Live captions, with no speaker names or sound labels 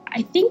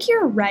I think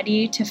you're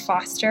ready to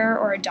foster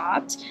or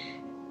adopt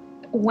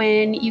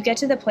when you get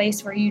to the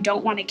place where you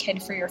don't want a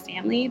kid for your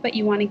family, but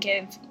you want to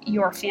give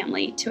your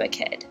family to a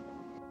kid.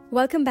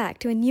 Welcome back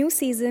to a new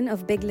season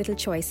of Big Little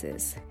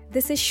Choices.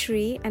 This is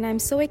Shri, and I'm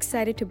so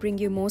excited to bring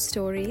you more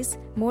stories,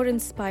 more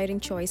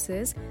inspiring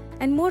choices,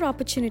 and more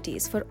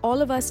opportunities for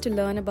all of us to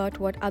learn about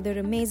what other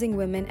amazing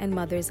women and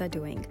mothers are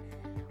doing.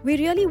 We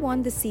really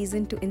want this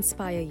season to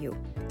inspire you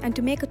and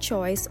to make a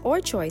choice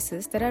or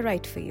choices that are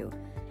right for you.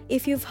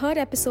 If you've heard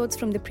episodes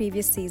from the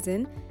previous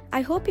season,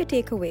 I hope your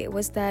takeaway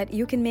was that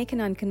you can make an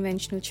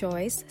unconventional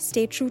choice,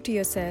 stay true to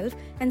yourself,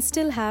 and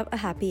still have a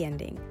happy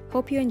ending.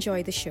 Hope you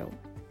enjoy the show.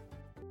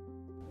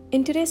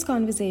 In today's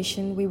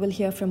conversation, we will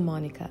hear from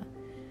Monica.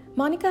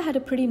 Monica had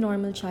a pretty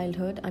normal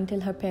childhood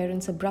until her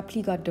parents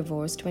abruptly got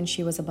divorced when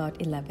she was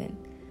about 11.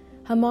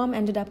 Her mom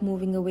ended up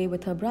moving away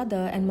with her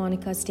brother, and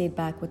Monica stayed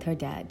back with her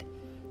dad.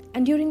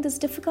 And during this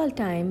difficult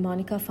time,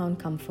 Monica found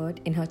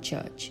comfort in her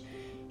church.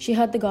 She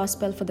heard the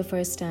gospel for the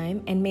first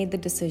time and made the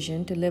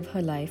decision to live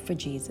her life for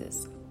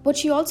Jesus. What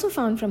she also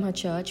found from her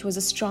church was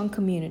a strong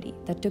community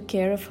that took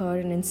care of her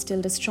and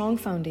instilled a strong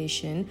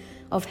foundation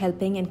of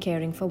helping and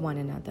caring for one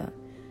another.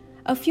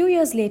 A few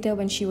years later,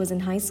 when she was in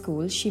high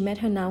school, she met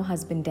her now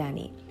husband,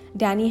 Danny.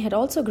 Danny had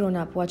also grown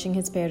up watching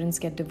his parents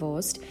get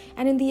divorced,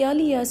 and in the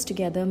early years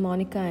together,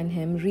 Monica and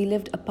him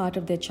relived a part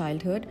of their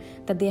childhood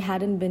that they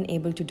hadn't been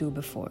able to do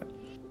before.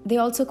 They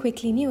also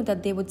quickly knew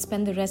that they would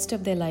spend the rest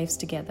of their lives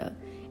together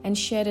and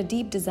shared a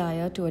deep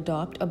desire to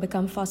adopt or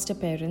become foster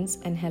parents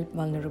and help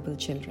vulnerable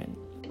children.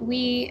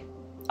 We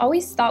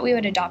always thought we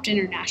would adopt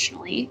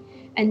internationally,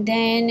 and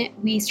then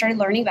we started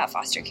learning about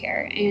foster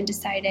care and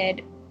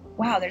decided,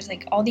 wow, there's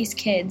like all these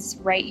kids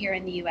right here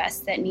in the US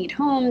that need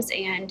homes,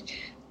 and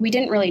we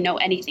didn't really know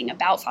anything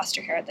about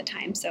foster care at the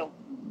time. So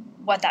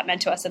what that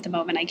meant to us at the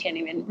moment, I can't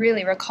even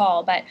really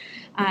recall. But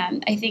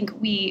I think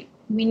we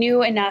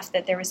knew enough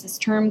that there was this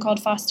term called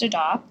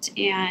FostAdopt,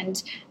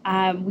 and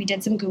we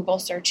did some Google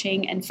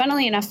searching. And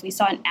funnily enough, we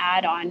saw an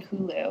ad on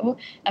Hulu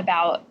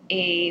about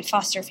a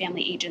foster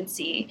family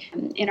agency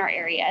in our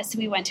area. So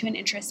we went to an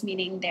interest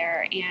meeting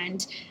there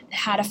and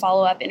had a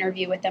follow-up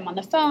interview with them on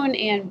the phone.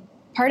 And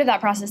part of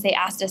that process, they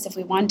asked us if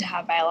we wanted to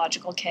have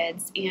biological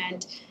kids.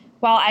 And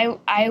while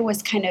I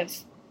was kind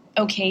of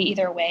okay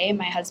either way,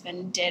 my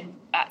husband did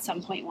at some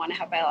point want to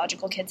have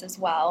biological kids as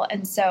well.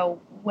 And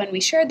so when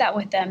we shared that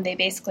with them, they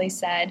basically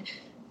said,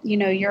 you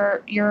know,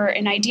 you're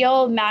an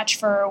ideal match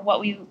for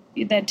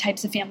the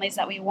types of families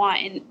that we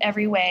want in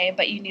every way,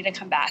 but you need to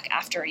come back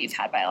after you've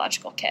had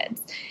biological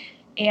kids.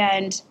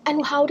 And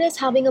how does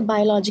having a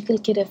biological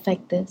kid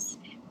affect this?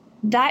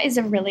 That is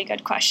a really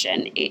good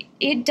question.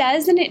 It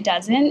does and it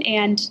doesn't.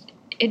 And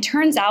it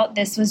turns out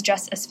this was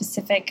just a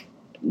specific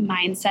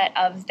mindset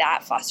of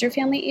that foster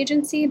family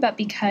agency. But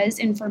because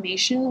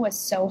information was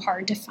so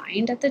hard to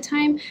find at the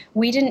time,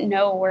 we didn't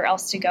know where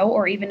else to go,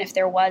 or even if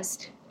there was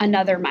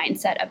another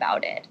mindset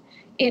about it.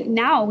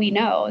 Now we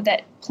know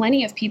that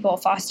plenty of people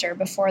foster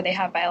before they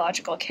have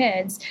biological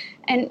kids,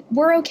 and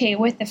we're okay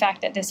with the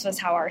fact that this was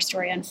how our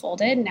story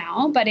unfolded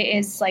now. But it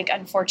is like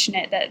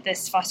unfortunate that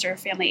this foster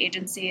family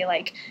agency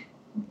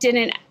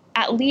didn't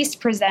at least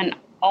present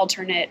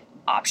alternate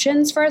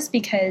options for us,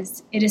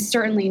 because it is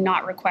certainly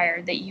not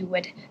required that you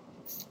would,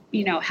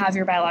 have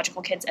your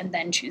biological kids and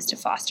then choose to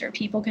foster.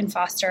 People can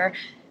foster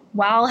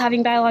while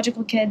having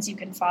biological kids. You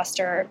can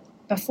foster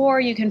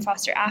before, you can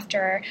foster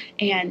after.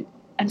 And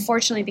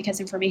unfortunately, because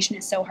information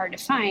is so hard to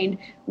find,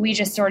 we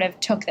just sort of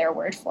took their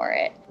word for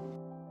it.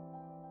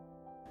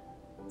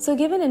 So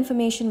given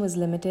information was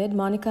limited,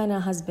 Monica and her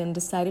husband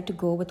decided to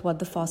go with what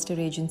the foster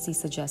agency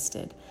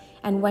suggested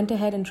and went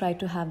ahead and tried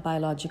to have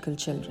biological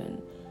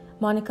children.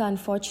 Monica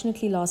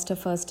unfortunately lost her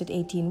first at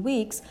 18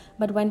 weeks,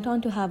 but went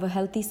on to have a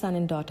healthy son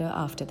and daughter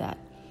after that.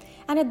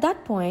 And at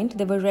that point,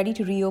 they were ready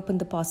to reopen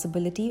the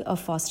possibility of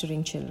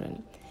fostering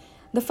children.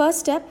 The first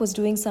step was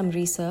doing some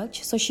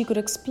research so she could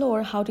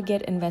explore how to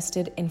get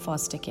invested in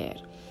foster care.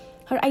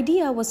 Her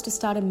idea was to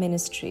start a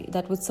ministry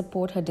that would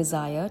support her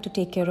desire to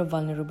take care of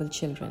vulnerable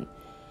children.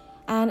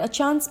 And a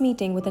chance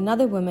meeting with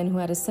another woman who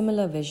had a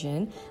similar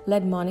vision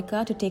led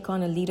Monica to take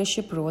on a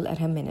leadership role at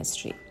her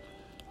ministry.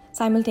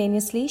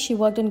 Simultaneously, she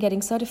worked on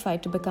getting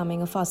certified to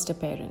becoming a foster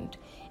parent,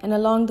 and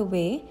along the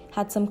way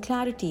had some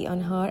clarity on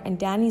her and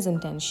Danny's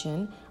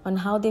intention on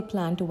how they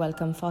plan to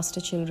welcome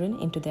foster children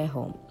into their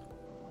home.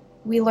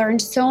 We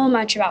learned so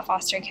much about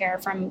foster care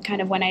from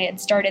kind of when I had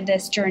started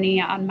this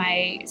journey on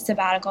my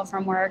sabbatical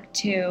from work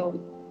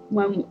to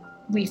when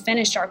we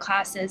finished our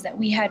classes, that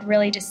we had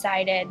really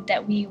decided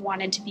that we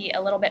wanted to be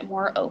a little bit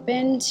more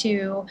open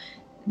to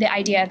the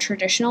idea of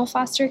traditional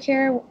foster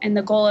care. And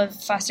the goal of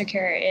foster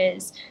care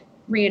is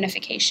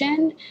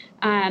reunification,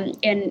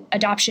 and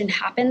adoption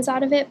happens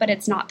out of it, but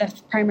it's not the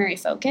primary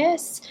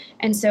focus.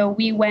 And so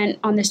we went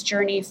on this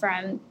journey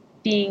from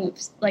being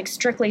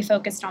strictly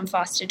focused on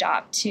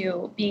FostAdopt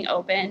to being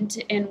open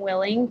and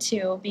willing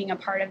to being a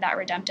part of that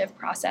redemptive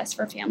process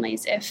for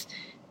families if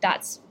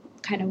that's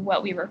kind of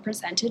what we were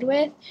presented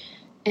with.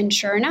 And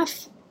sure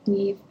enough,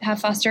 We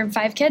have fostered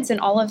 5 kids, and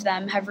all of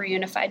them have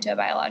reunified to a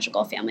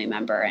biological family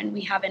member, and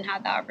we haven't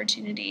had the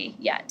opportunity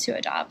yet to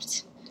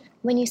adopt.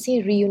 When you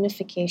say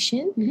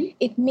reunification, Mm-hmm.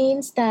 it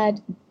means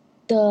that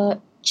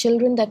the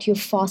children that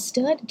you've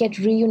fostered get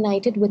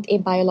reunited with a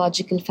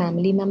biological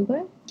family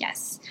member?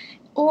 Yes.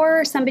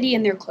 Or somebody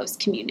in their close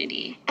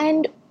community.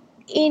 And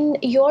in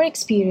your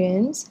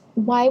experience,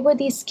 why were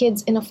these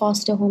kids in a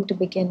foster home to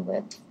begin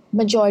with?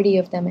 Majority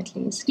of them, at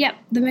least. Yep.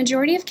 The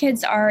majority of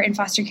kids are in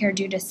foster care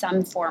due to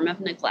some form of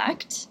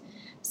neglect.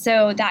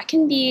 So that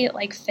can be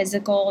like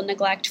physical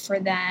neglect for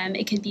them.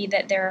 It could be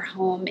that their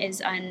home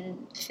is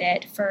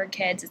unfit for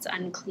kids. It's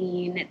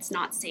unclean. It's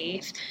not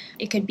safe.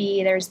 It could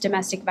be there's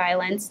domestic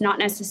violence, not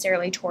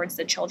necessarily towards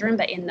the children,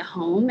 but in the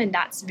home. And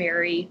that's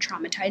very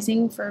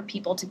traumatizing for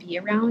people to be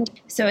around.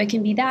 So it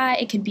can be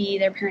that. It could be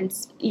their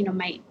parents,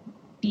 might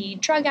be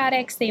drug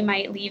addicts. They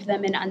might leave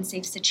them in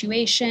unsafe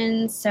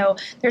situations. So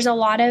there's a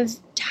lot of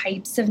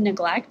types of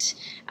neglect.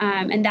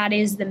 And that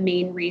is the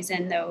main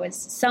reason, though, is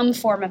some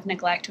form of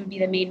neglect would be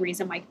the main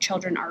reason why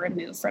children are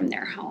removed from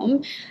their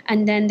home.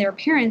 And then their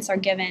parents are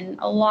given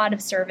a lot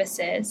of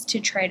services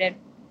to try to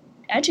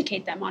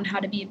educate them on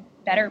how to be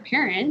better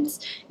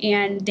parents.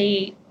 And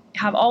they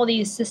have all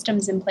these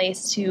systems in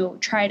place to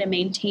try to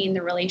maintain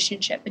the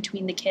relationship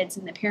between the kids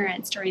and the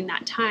parents during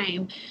that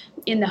time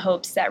in the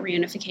hopes that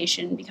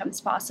reunification becomes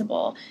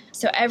possible.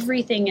 So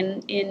everything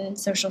in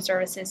social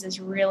services is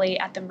really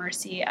at the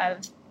mercy of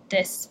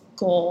this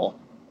goal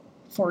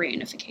for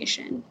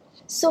reunification.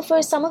 So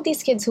for some of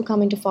these kids who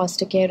come into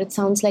foster care, it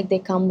sounds like they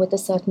come with a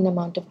certain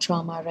amount of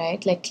trauma,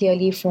 right? Like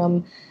clearly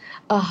from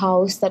a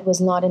house that was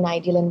not an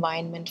ideal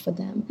environment for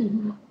them.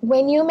 Mm-hmm.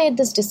 When you made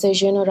this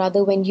decision, or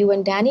rather when you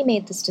and Danny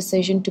made this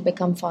decision to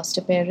become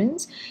foster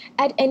parents,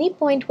 at any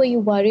point were you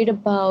worried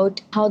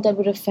about how that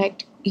would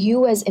affect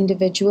you as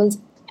individuals?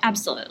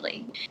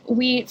 Absolutely.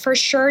 We for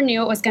sure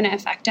knew it was going to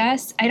affect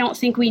us. I don't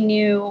think we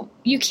knew,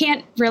 you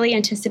can't really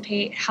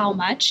anticipate how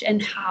much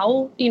and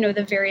how,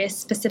 the various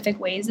specific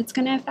ways it's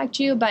going to affect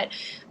you. But,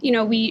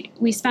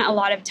 we spent a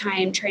lot of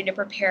time trying to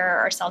prepare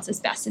ourselves as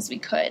best as we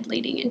could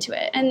leading into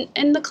it.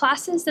 And the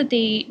classes that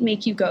they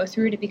make you go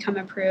through to become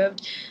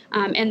approved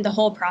and the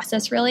whole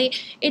process, really,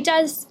 it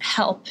does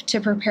help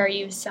to prepare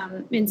you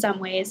in some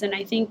ways. And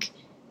I think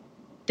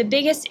the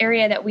biggest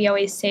area that we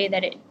always say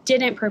that it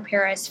didn't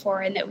prepare us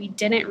for and that we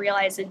didn't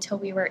realize until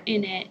we were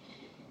in it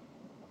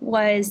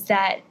was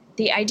that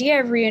the idea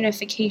of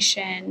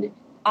reunification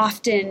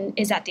often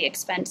is at the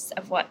expense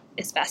of what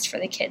is best for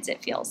the kids,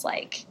 it feels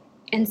like.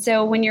 And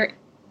so when you're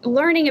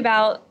learning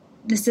about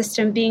the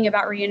system being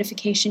about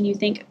reunification, you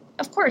think,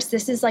 of course,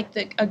 this is like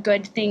a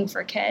good thing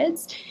for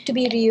kids. To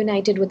be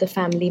reunited with a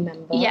family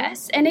member.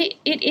 Yes, and it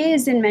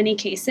is in many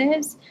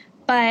cases.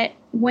 But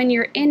when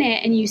you're in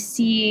it and you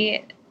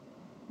see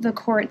the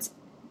courts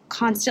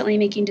constantly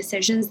making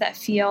decisions that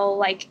feel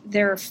like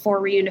they're for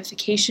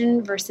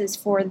reunification versus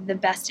for the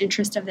best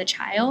interest of the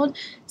child,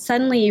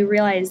 suddenly you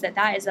realize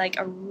that is like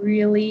a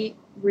really,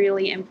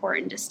 really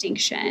important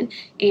distinction.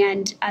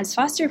 And as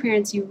foster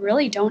parents, you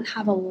really don't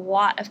have a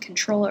lot of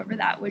control over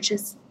that, which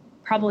is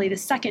probably the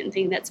second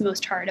thing that's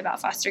most hard about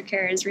foster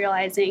care, is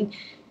realizing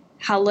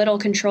how little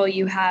control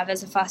you have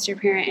as a foster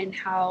parent and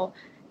how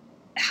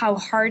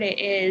hard it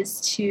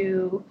is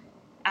to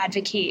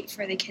advocate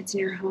for the kids in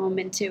your home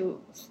and to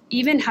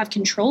even have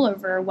control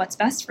over what's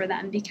best for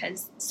them,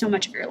 because so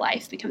much of your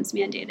life becomes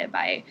mandated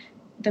by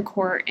the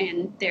court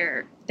and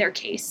their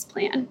case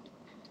plan.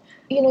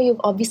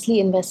 You've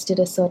obviously invested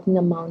a certain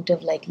amount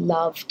of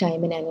love,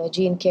 time, and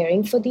energy in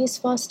caring for these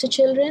foster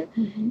children.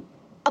 Mm-hmm.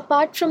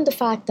 Apart from the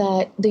fact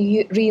that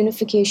the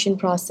reunification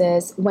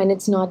process, when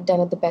it's not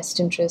done at the best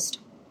interest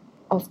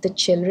of the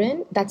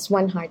children, that's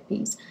one hard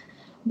piece.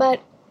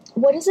 But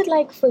what is it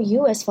like for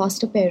you as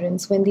foster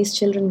parents when these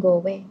children go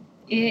away?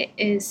 It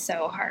is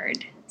so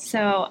hard.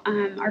 So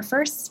our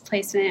first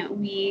placement,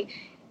 we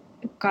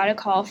got a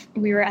call.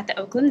 We were at the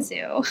Oakland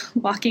Zoo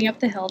walking up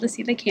the hill to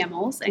see the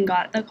camels and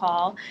got the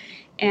call.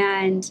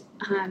 And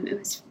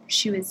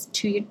she was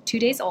two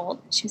days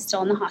old. She was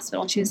still in the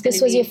hospital.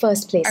 This was your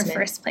first placement? Our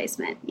first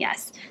placement,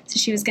 yes. So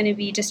she was going to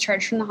be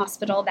discharged from the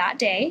hospital that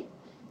day,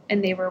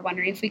 and they were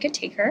wondering if we could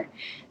take her.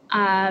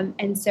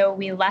 And so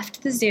we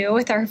left the zoo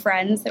with our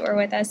friends that were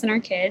with us and our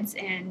kids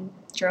and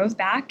drove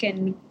back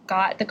and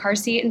got the car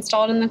seat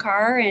installed in the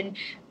car and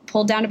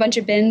pulled down a bunch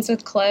of bins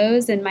with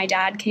clothes. And my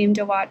dad came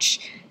to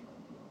watch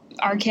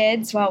our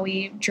kids while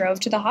we drove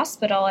to the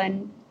hospital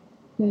and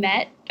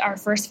met our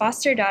first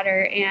foster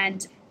daughter.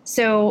 And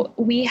so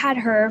we had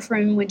her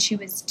from when she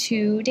was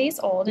 2 days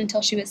old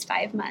until she was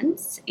 5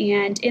 months.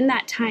 And in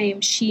that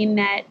time, she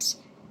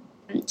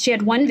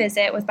had one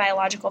visit with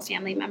biological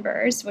family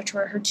members, which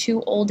were her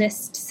 2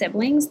 oldest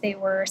siblings. They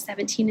were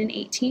 17 and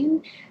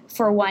 18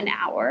 for 1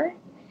 hour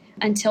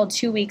until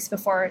 2 weeks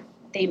before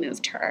they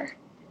moved her.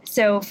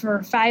 So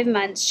for 5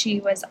 months, she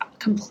was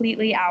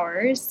completely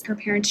ours. Her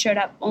parents showed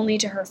up only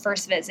to her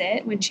first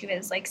visit when she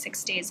was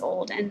 6 days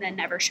old and then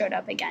never showed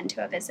up again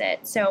to a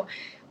visit. So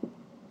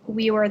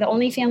we were the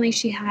only family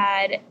she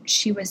had.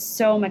 She was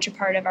so much a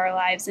part of our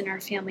lives and our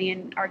family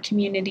and our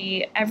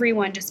community.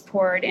 Everyone just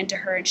poured into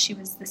her, and she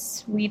was the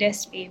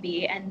sweetest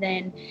baby. And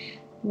then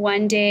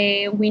one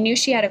day we knew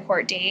she had a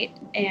court date,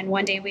 and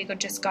one day we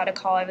just got a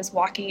call. I was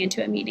walking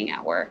into a meeting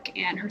at work,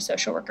 and her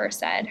social worker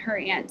said her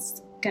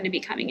aunt's going to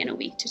be coming in a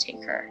week to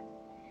take her.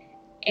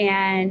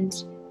 And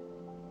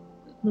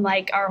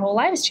like our whole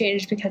lives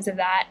changed because of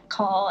that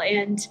call.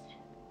 And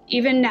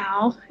even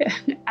now,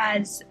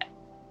 I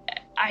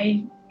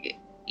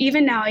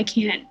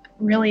can't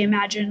really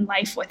imagine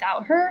life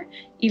without her,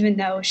 even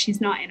though she's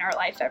not in our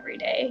life every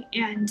day.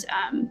 And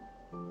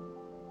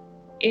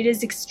it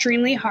is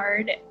extremely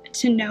hard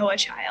to know a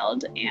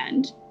child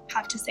and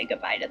have to say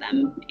goodbye to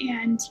them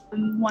and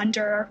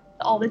wonder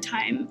all the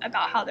time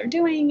about how they're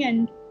doing.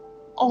 And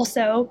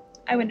also,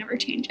 I would never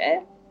change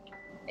it.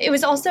 It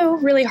was also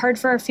really hard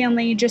for our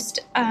family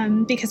just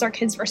because our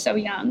kids were so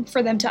young,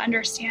 for them to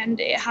understand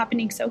it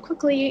happening so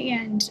quickly.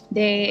 And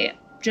they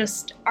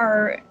just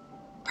are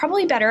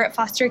probably better at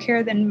foster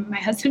care than my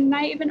husband and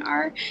I even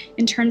are,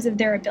 in terms of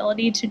their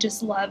ability to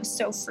just love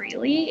so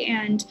freely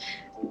and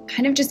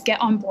kind of just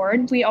get on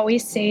board. We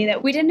always say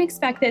that we didn't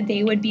expect that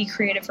they would be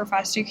creative for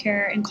foster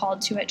care and called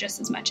to it just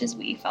as much as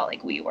we felt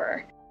like we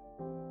were.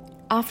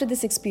 After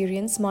this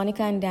experience,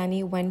 Monica and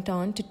Danny went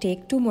on to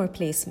take 2 more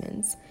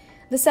placements.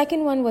 The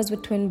second one was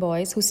with twin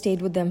boys who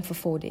stayed with them for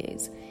 4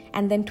 days,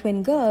 and then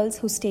twin girls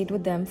who stayed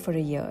with them for a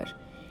year.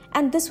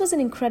 And this was an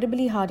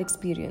incredibly hard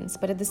experience,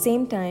 but at the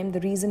same time,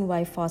 the reason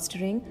why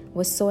fostering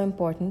was so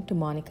important to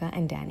Monica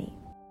and Danny.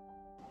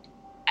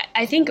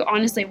 I think,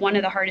 honestly, one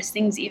of the hardest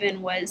things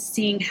even was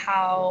seeing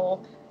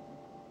how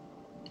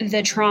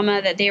the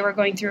trauma that they were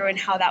going through and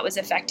how that was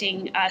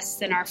affecting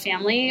us and our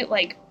family,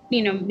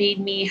 made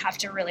me have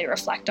to really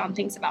reflect on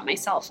things about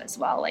myself as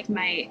well, like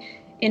my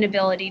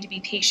inability to be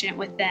patient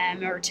with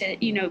them, or to,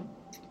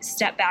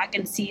 step back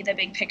and see the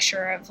big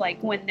picture of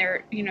when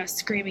they're,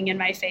 screaming in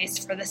my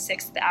face for the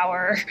 6th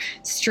hour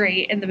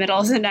straight in the middle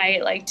of the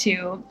night,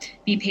 to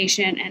be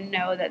patient and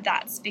know that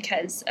that's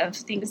because of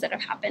things that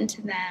have happened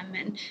to them.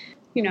 And,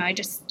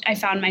 I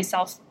found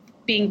myself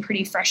being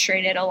pretty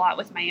frustrated a lot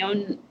with my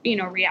own,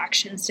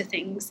 reactions to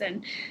things.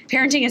 And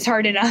parenting is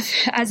hard enough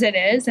as it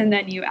is. And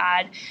then you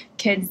add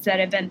kids that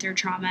have been through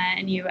trauma,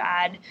 and you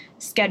add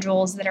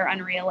schedules that are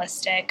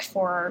unrealistic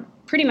for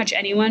pretty much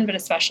anyone, but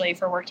especially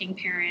for working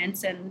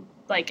parents, and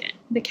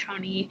the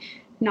county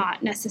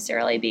not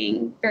necessarily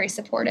being very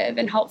supportive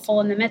and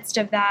helpful in the midst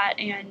of that.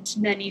 And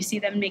then you see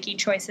them making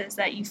choices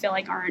that you feel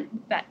like aren't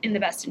in the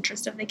best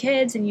interest of the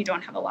kids, and you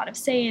don't have a lot of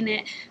say in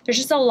it. There's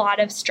just a lot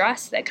of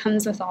stress that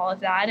comes with all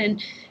of that.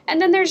 And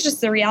then there's just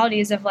the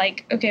realities of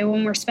okay,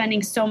 when we're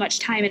spending so much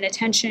time and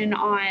attention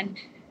on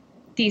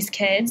these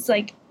kids,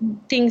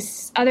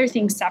 other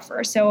things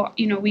suffer. So,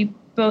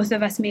 both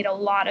of us made a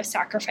lot of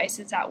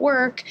sacrifices at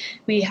work.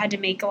 We had to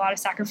make a lot of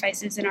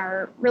sacrifices in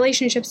our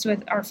relationships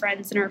with our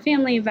friends and our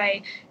family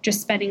by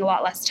just spending a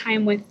lot less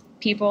time with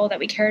people that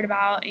we cared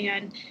about.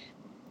 And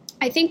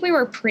I think we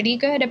were pretty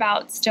good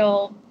about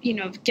still,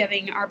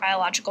 giving our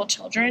biological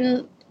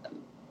children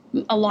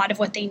a lot of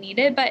what they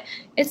needed, but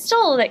it's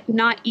still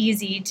not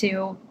easy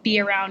to be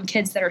around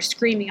kids that are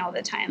screaming all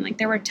the time.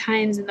 There were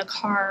times in the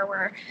car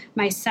where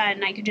my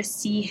son, I could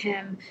just see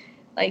him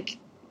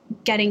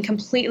getting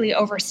completely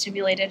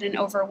overstimulated and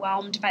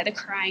overwhelmed by the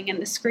crying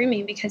and the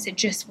screaming, because it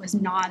just was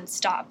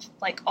nonstop,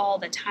 all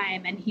the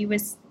time. And he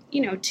was,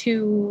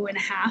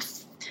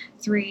 2.5,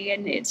 3,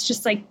 and it's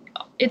just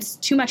it's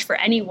too much for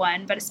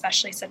anyone, but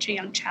especially such a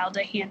young child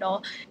to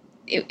handle.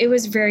 It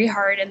was very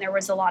hard, and there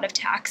was a lot of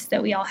tax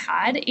that we all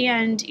had.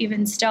 And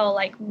even still,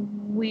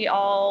 we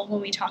all,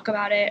 when we talk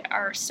about it,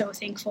 are so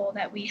thankful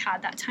that we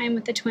had that time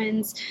with the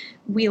twins.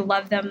 We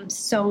love them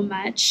so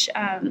much.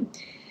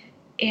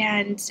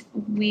 And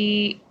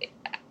we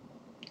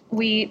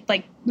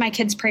my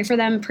kids pray for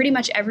them pretty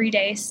much every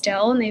day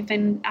still, and they've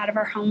been out of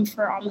our home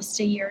for almost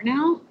a year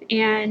now.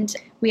 And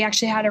we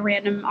actually had a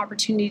random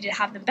opportunity to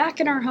have them back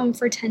in our home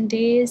for 10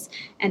 days,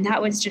 and that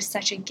was just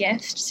such a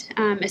gift,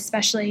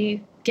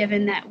 especially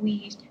given that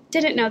we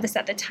didn't know this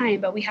at the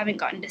time, but we haven't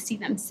gotten to see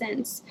them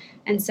since.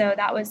 And so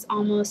that was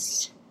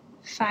almost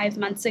 5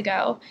 months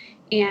ago,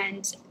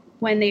 and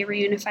when they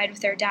reunified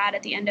with their dad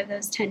at the end of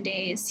those 10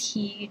 days,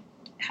 he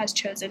has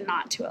chosen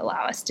not to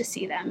allow us to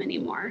see them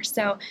anymore.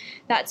 So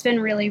that's been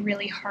really,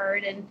 really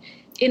hard. And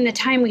in the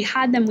time we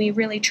had them, we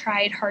really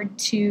tried hard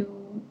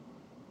to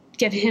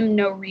give him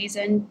no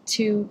reason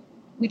to,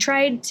 we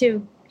tried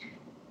to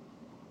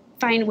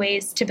find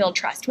ways to build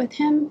trust with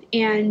him.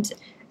 And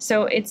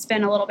so it's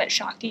been a little bit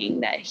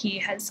shocking that he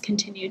has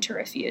continued to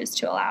refuse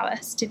to allow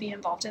us to be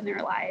involved in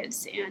their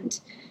lives. And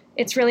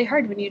it's really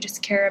hard when you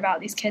just care about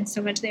these kids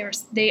so much.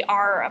 They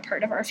are a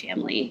part of our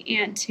family,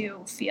 and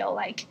to feel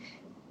like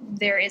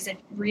there is a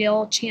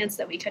real chance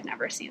that we could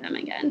never see them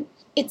again.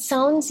 It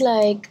sounds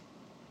like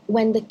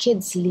when the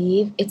kids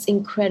leave, it's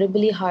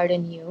incredibly hard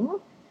on you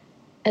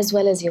as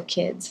well as your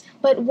kids.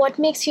 But what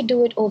makes you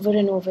do it over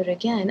and over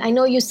again? I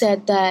know you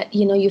said that,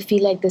 you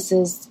feel like this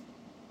is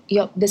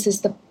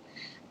the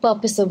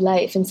purpose of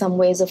life in some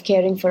ways of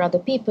caring for other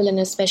people, and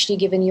especially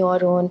given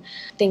your own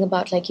thing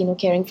about like,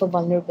 caring for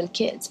vulnerable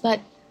kids.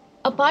 But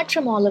apart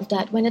from all of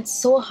that, when it's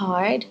so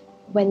hard,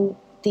 when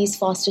these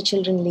foster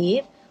children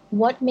leave,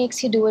 what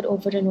makes you do it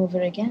over and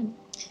over again?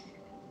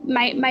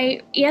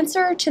 My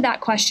answer to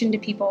that question to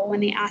people when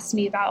they ask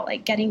me about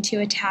like getting too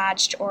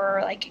attached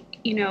or like,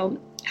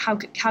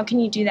 how can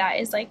you do that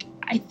is like,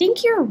 I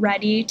think you're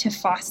ready to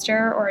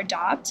foster or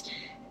adopt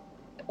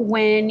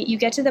when you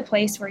get to the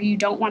place where you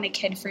don't want a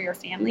kid for your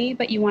family,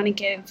 but you want to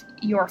give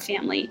your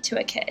family to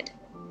a kid.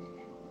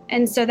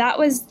 And so that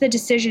was the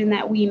decision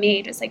that we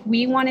made. It's like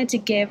we wanted to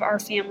give our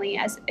family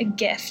as a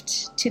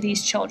gift to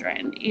these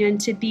children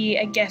and to be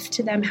a gift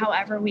to them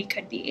however we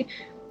could be.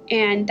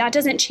 And that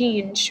doesn't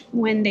change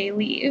when they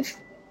leave.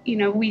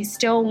 We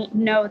still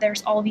know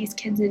there's all these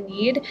kids in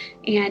need.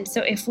 And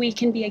so if we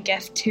can be a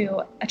gift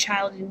to a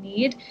child in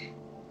need,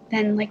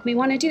 then like we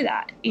want to do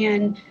that.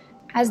 And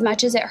as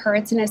much as it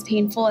hurts and as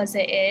painful as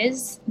it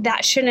is,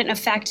 that shouldn't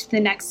affect the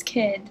next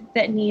kid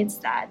that needs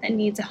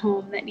a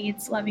home, that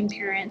needs loving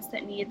parents,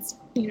 that needs,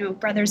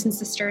 brothers and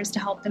sisters to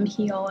help them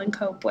heal and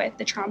cope with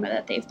the trauma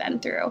that they've been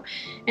through.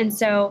 And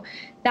so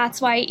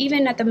that's why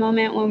even at the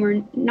moment when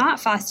we're not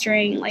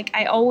fostering, like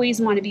I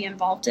always want to be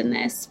involved in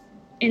this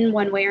in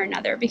one way or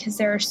another, because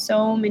there are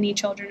so many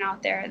children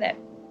out there that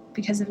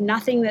because of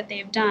nothing that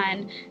they've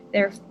done,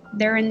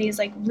 they're in these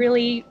like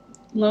really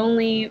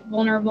lonely,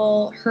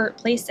 vulnerable, hurt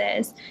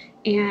places.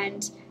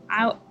 And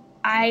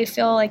I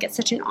feel like it's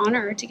such an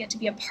honor to get to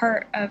be a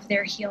part of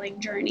their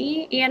healing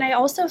journey. And I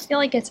also feel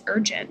like it's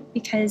urgent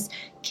because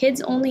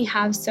kids only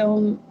have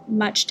so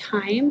much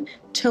time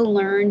to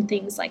learn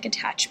things like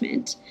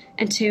attachment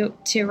and to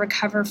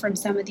recover from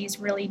some of these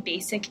really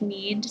basic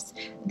needs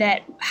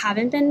that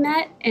haven't been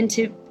met, and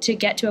to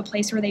get to a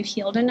place where they've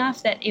healed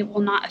enough that it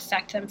will not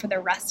affect them for the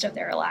rest of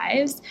their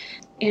lives.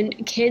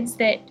 And kids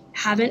that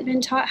haven't been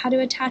taught how to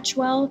attach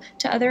well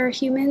to other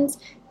humans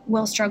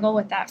will struggle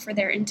with that for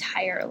their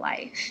entire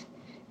life.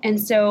 And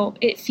so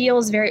it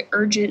feels very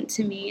urgent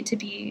to me to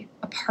be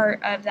a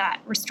part of that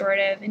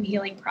restorative and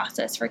healing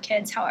process for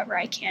kids however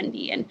I can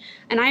be. And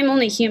I'm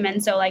only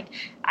human, so like,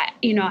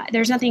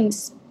 there's nothing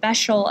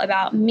special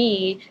about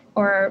me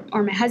or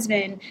my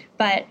husband,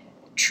 but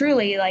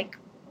truly like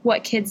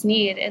what kids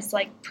need is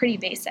like pretty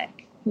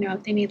basic.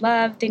 They need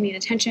love, they need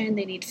attention,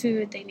 they need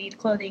food, they need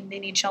clothing, they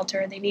need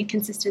shelter, they need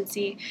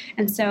consistency.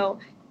 And so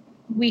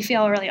we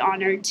feel really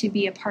honored to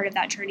be a part of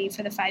that journey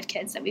for the 5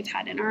 kids that we've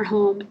had in our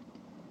home.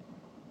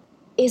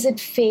 Is it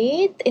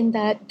faith in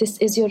that this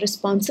is your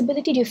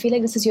responsibility? Do you feel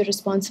like this is your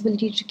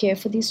responsibility to care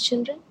for these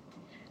children?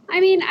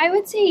 I mean, I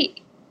would say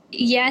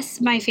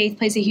yes, my faith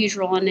plays a huge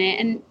role in it.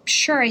 And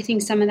sure, I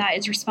think some of that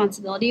is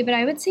responsibility, but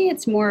I would say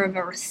it's more of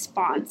a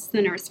response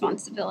than a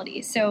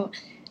responsibility. So,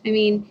 I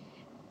mean,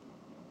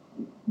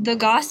 the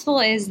gospel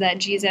is that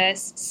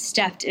Jesus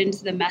stepped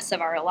into the mess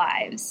of our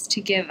lives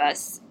to give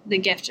us the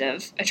gift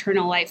of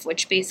eternal life,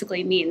 which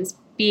basically means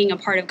being a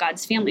part of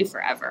God's family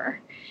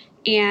forever.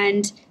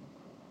 And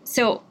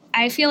so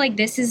I feel like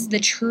this is the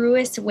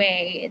truest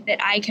way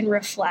that I can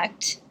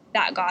reflect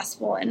that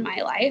gospel in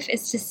my life,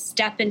 is to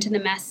step into the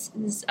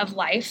messes of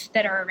life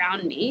that are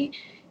around me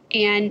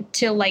and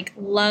to like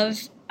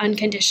love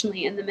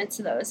unconditionally in the midst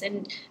of those,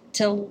 and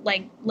to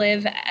like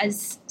live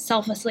as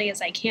selflessly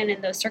as I can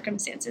in those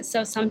circumstances.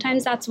 So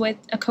sometimes that's with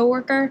a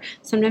coworker,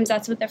 sometimes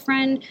that's with a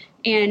friend,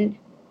 and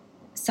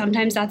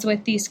sometimes that's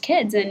with these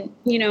kids. And,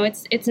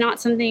 it's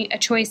not a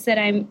choice that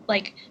I'm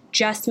like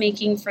just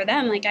making for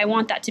them. Like I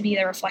want that to be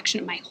the reflection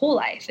of my whole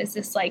life, is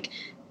this like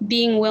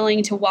being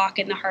willing to walk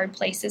in the hard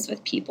places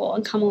with people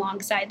and come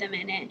alongside them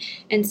in it.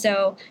 And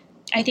so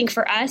I think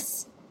for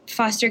us,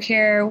 foster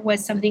care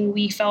was something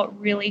we felt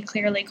really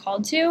clearly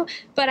called to,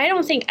 but I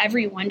don't think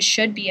everyone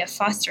should be a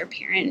foster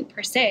parent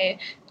per se.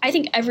 I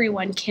think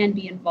everyone can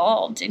be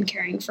involved in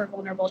caring for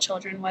vulnerable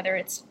children, whether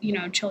it's,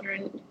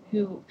 children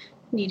who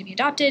need to be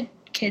adopted,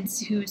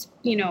 kids who's,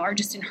 are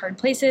just in hard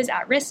places,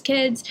 at-risk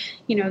kids.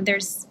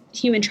 There's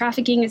human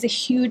trafficking is a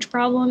huge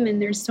problem,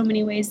 and there's so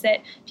many ways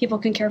that people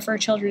can care for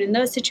children in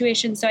those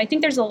situations. So I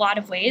think there's a lot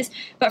of ways.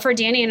 But for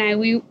Danny and I,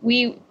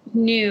 we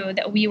knew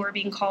that we were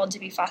being called to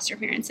be foster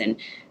parents, and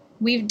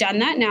we've done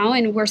that now,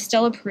 and we're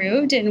still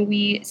approved, and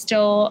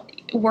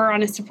we're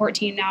on a support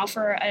team now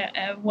for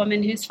a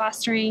woman who's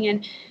fostering,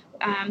 and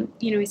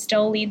we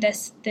still lead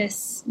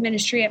this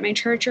ministry at my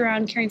church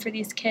around caring for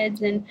these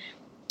kids, and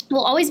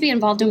we'll always be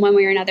involved in one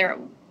way or another.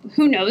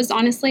 Who knows,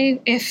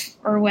 honestly, if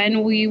or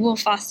when we will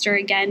foster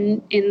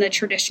again in the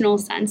traditional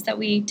sense that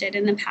we did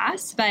in the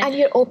past. And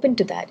you're open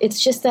to that.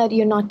 It's just that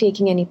you're not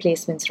taking any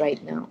placements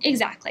right now.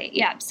 Exactly.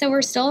 Yeah. So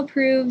we're still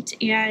approved,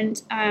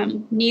 and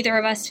neither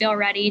of us feel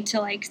ready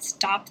to like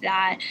stop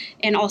that.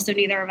 And also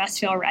neither of us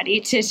feel ready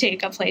to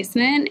take a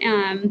placement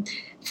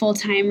full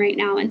time right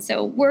now. And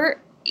so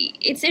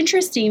it's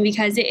interesting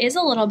because it is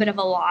a little bit of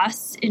a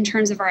loss in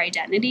terms of our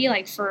identity.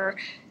 Like for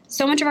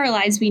so much of our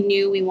lives, we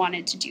knew we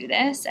wanted to do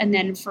this. And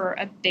then for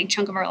a big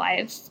chunk of our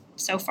lives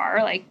so far,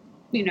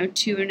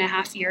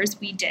 2.5 years,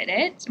 we did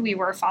it. We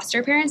were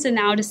foster parents. And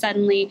now to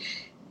suddenly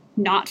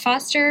not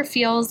foster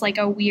feels like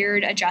a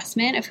weird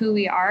adjustment of who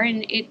we are.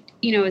 And it,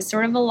 is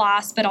sort of a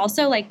loss, but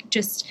also like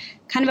just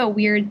kind of a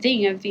weird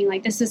thing of being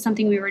like, this is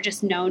something we were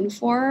just known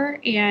for.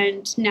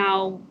 And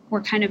now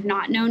we're kind of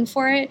not known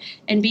for it,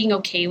 and being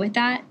okay with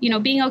that,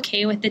 being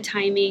okay with the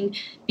timing,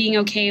 being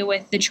okay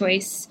with the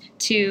choice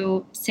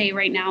to say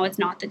right now is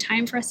not the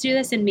time for us to do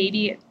this.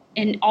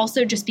 And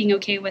also just being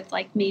okay with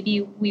like,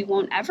 maybe we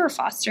won't ever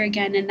foster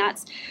again. And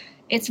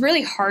it's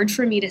really hard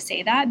for me to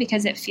say that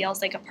because it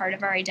feels like a part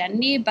of our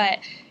identity. But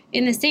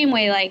in the same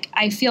way, like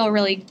I feel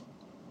really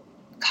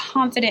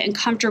confident and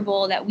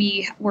comfortable that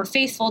we were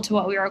faithful to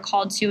what we were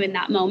called to in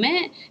that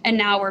moment. And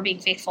now we're being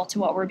faithful to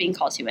what we're being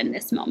called to in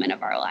this moment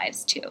of our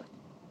lives too.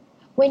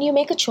 When you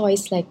make a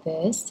choice like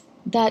this,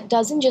 that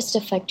doesn't just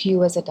affect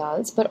you as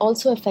adults, but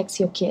also affects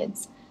your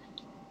kids.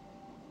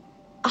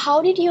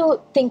 How did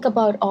you think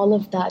about all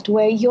of that,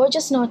 where you're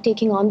just not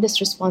taking on this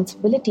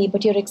responsibility,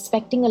 but you're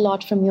expecting a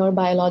lot from your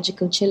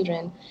biological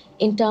children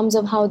in terms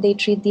of how they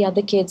treat the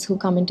other kids who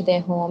come into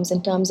their homes,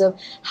 in terms of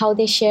how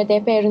they share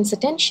their parents'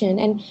 attention?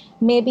 And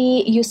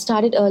maybe you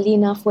started early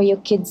enough where your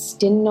kids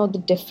didn't know the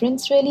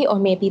difference really, or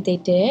maybe they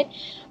did.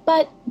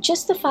 But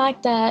just the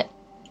fact that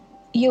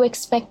you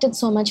expected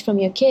so much from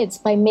your kids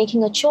by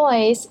making a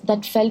choice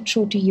that felt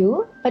true to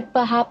you, but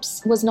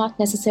perhaps was not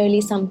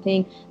necessarily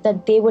something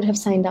that they would have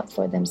signed up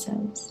for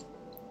themselves.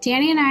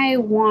 Danny and I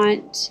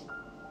want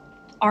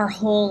our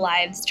whole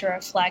lives to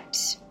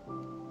reflect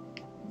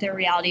the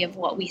reality of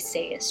what we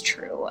say is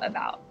true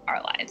about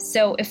our lives.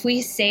 So if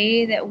we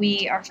say that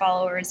we are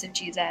followers of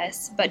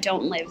Jesus, but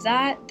don't live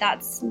that,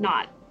 that's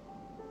not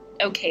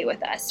okay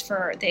with us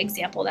for the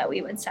example that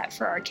we would set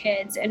for our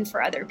kids and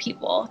for other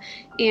people.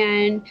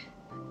 And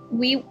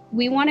we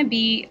want to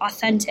be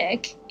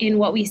authentic in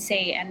what we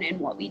say and in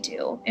what we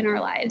do in our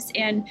lives.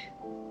 And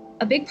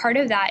a big part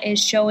of that is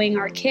showing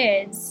our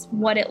kids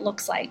what it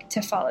looks like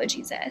to follow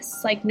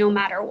Jesus, like no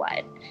matter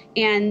what.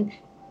 And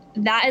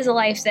that is a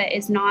life that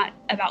is not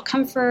about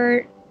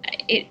comfort.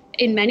 It,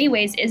 in many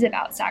ways, is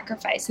about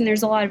sacrifice. And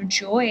there's a lot of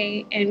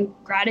joy and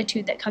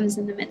gratitude that comes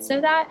in the midst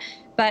of that.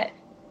 But,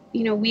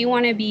 we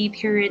want to be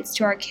parents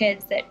to our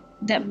kids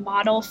that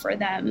model for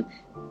them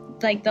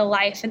like the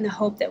life and the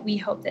hope that we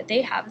hope that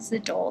they have as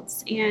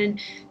adults.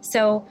 And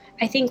so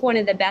I think one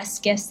of the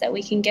best gifts that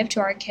we can give to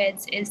our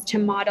kids is to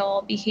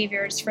model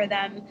behaviors for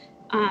them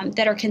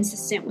that are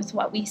consistent with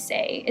what we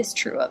say is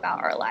true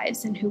about our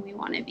lives and who we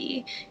want to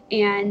be.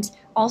 And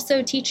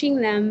also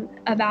teaching them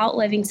about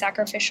living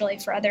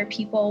sacrificially for other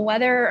people,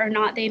 whether or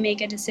not they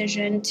make a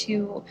decision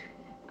to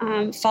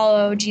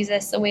follow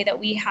Jesus the way that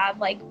we have.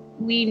 Like,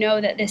 we know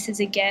that this is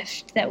a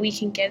gift that we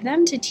can give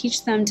them to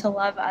teach them to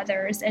love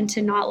others and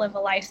to not live a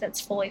life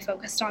that's fully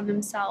focused on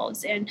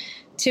themselves, and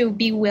to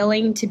be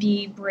willing to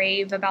be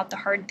brave about the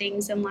hard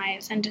things in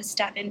life and to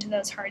step into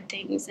those hard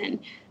things. And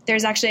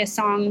there's actually a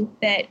song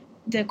that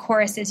the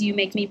chorus is "You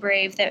Make Me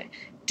Brave" that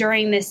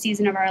during this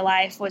season of our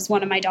life was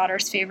one of my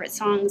daughter's favorite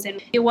songs.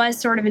 And it was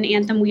sort of an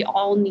anthem we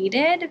all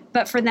needed,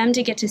 but for them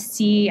to get to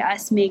see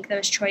us make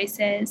those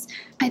choices,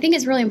 I think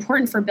is really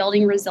important for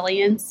building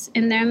resilience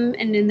in them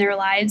and in their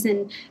lives,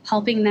 and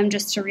helping them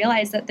just to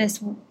realize that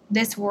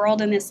this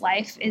world and this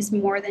life is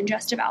more than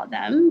just about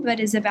them, but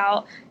is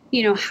about,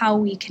 how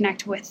we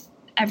connect with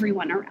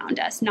everyone around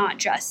us, not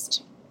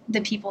just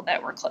the people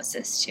that we're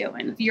closest to.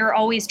 And if you're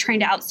always trying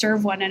to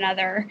outserve one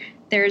another,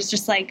 there's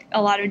just like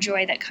a lot of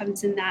joy that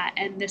comes in that.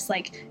 And this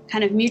like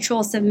kind of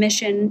mutual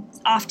submission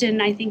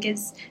often I think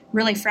is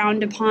really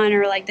frowned upon,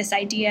 or like this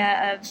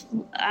idea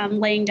of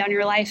laying down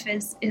your life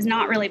is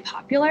not really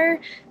popular.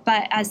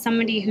 But as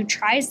somebody who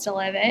tries to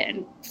live it,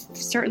 and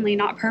certainly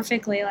not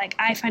perfectly, like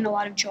I find a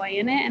lot of joy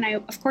in it. And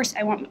of course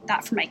I want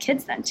that for my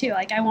kids then too.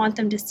 Like I want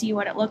them to see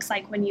what it looks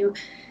like when you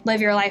live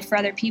your life for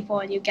other people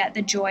and you get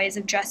the joys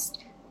of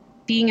just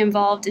being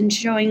involved and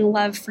showing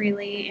love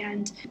freely.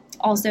 And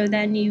also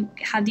then you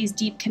have these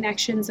deep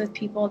connections with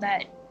people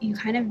that you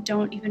kind of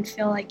don't even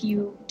feel like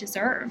you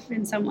deserve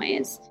in some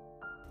ways.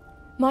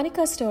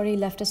 Monica's story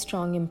left a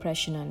strong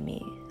impression on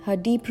me. Her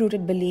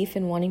deep-rooted belief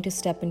in wanting to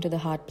step into the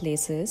hard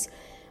places,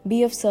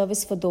 be of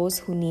service for those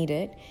who need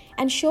it,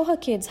 and show her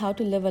kids how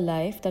to live a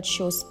life that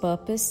shows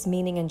purpose,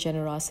 meaning, and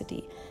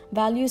generosity,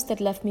 values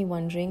that left me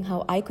wondering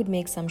how I could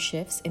make some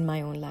shifts in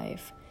my own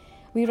life.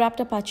 We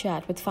wrapped up our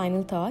chat with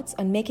final thoughts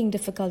on making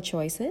difficult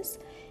choices,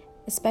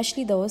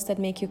 especially those that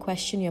make you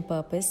question your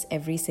purpose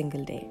every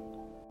single day.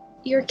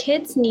 Your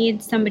kids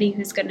need somebody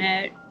who's going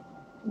to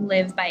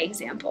live by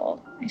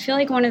example. I feel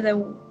like one of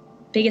the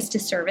biggest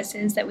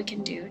disservices that we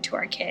can do to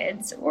our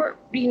kids, or,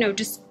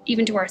 just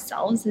even to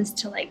ourselves, is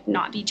to like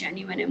not be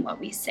genuine in what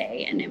we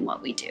say and in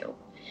what we do.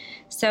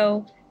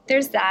 So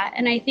there's that.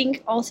 And I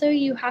think also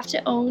you have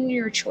to own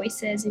your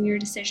choices and your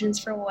decisions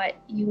for what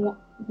you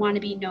want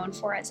to be known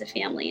for as a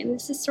family. And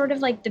this is sort of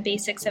like the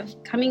basics of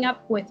coming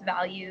up with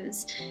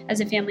values as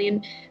a family.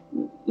 And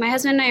my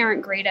husband and I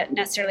aren't great at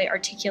necessarily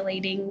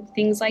articulating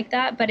things like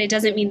that, but it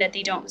doesn't mean that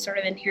they don't sort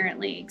of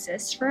inherently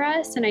exist for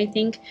us. And I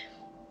think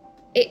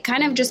it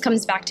kind of just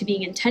comes back to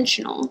being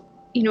intentional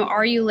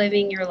are you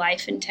living your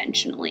life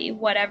intentionally,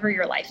 whatever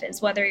your life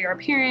is, whether you're a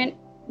parent,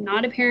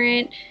 not a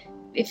parent,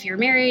 if you're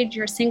married,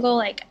 you're single.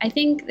 Like, I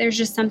think there's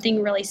just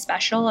something really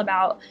special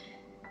about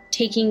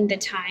taking the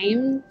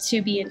time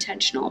to be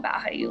intentional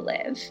about how you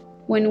live.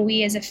 When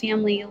we as a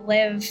family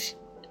live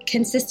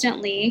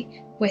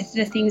consistently with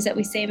the things that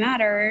we say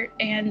matter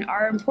and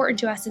are important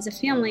to us as a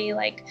family,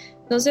 like,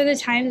 those are the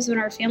times when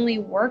our family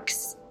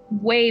works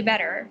way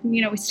better.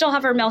 We still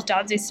have our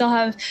meltdowns. We still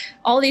have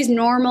all these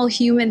normal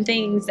human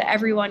things that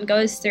everyone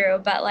goes through.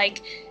 But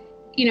like,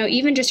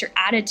 even just your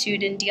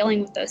attitude in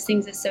dealing with those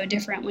things is so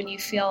different when you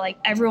feel like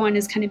everyone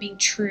is kind of being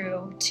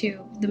true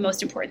to the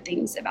most important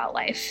things about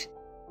life.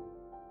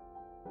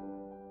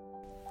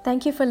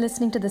 Thank you for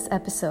listening to this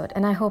episode,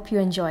 and I hope you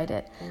enjoyed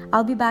it.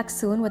 I'll be back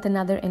soon with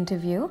another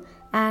interview.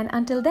 And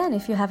until then,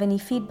 if you have any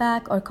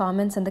feedback or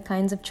comments on the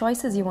kinds of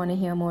choices you want to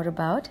hear more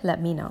about,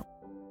 let me know.